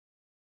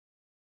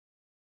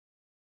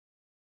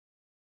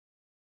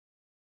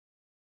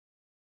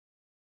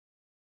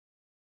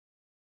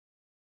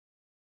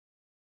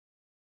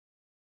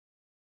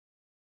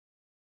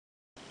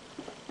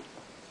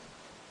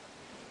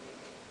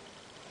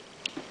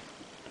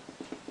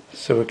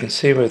So we can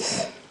see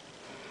with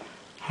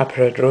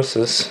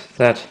hyperhidrosis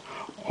that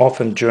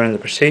often during the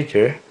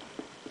procedure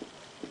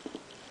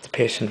the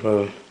patient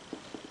will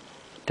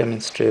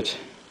demonstrate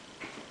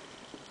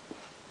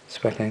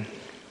sweating.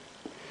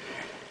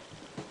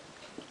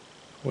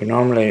 We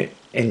normally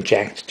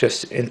inject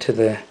just into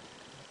the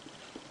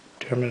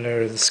dermal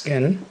layer of the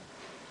skin.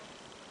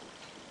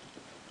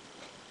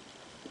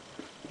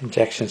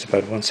 Injections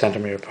about 1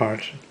 centimeter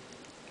apart.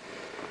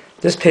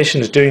 This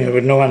patient is doing it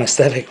with no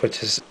anesthetic,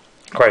 which is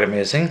quite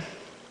amazing.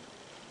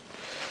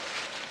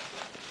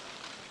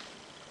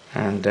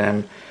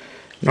 And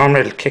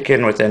normally it'll kick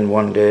in within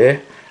 1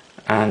 day,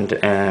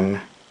 and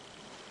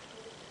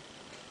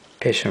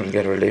patient will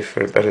get relief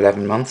for about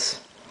 11 months.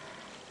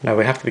 Now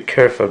we have to be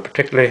careful,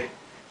 particularly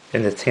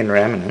in the thin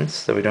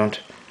remnants, that we don't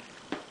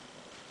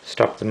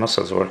stop the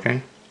muscles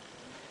working.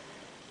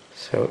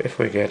 So if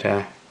we get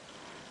a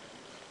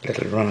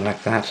little run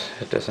like that,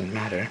 it doesn't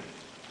matter.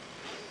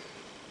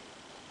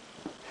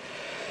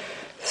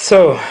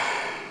 So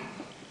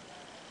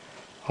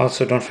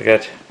also don't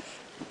forget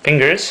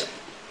fingers.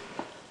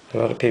 A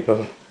lot of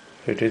people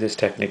who do this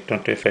technique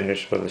don't do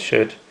fingers, well they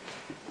should.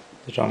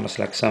 There's almost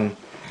like some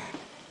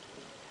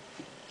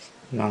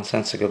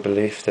nonsensical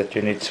belief that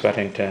you need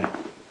sweating for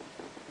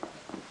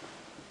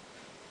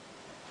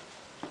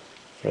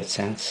a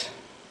sense.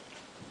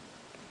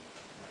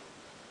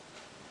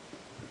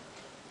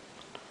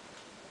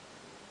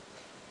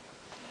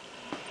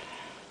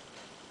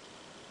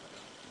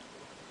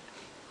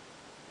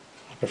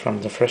 I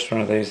performed the first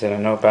one of these that I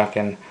know back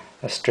in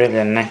Australia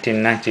in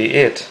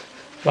 1998.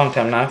 Long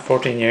time now,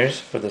 14 years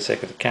for the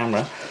sake of the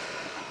camera.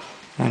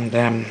 And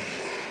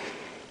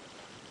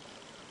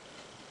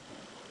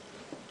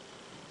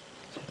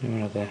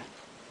one of the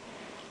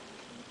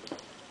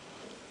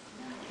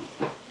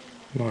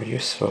more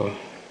useful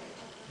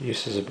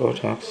uses of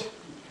Botox.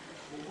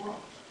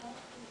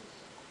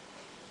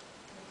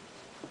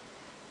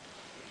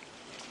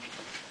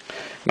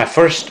 My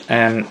first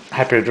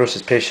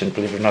hyperhidrosis patient,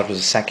 believe it or not, was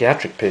a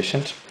psychiatric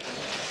patient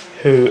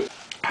who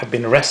had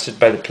been arrested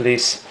by the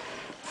police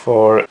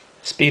for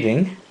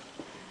speeding,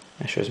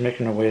 and she was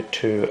making her way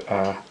to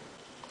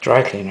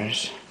dry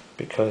cleaners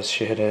because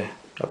she had an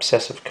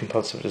obsessive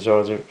compulsive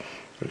disorder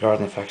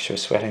regarding the fact she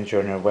was sweating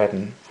during her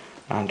wedding,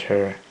 and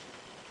her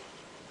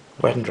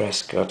wedding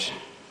dress got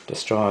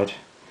destroyed.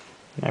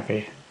 And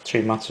every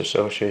 3 months or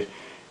so she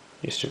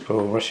used to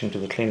go rushing to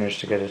the cleaners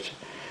to get it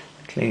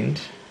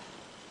cleaned.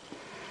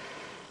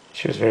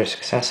 She was very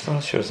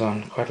successful. She was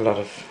on quite a lot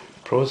of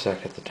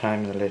Prozac at the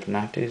time in the late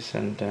 90s,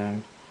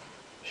 and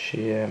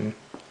she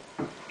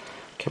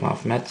came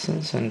off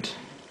medicines, and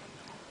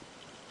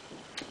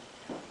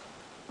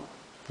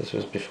this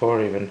was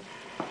before even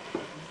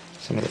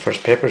some of the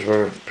first papers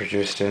were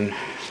produced in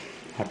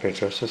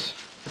hyperhidrosis.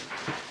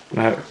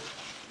 Now,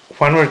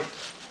 when we're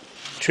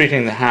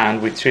treating the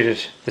hand, we treat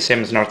it the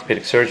same as an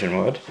orthopedic surgeon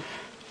would.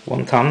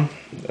 1 thumb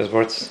is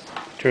worth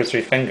 2 or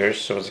 3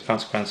 fingers, so as a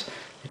consequence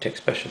we take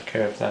special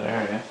care of that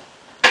area.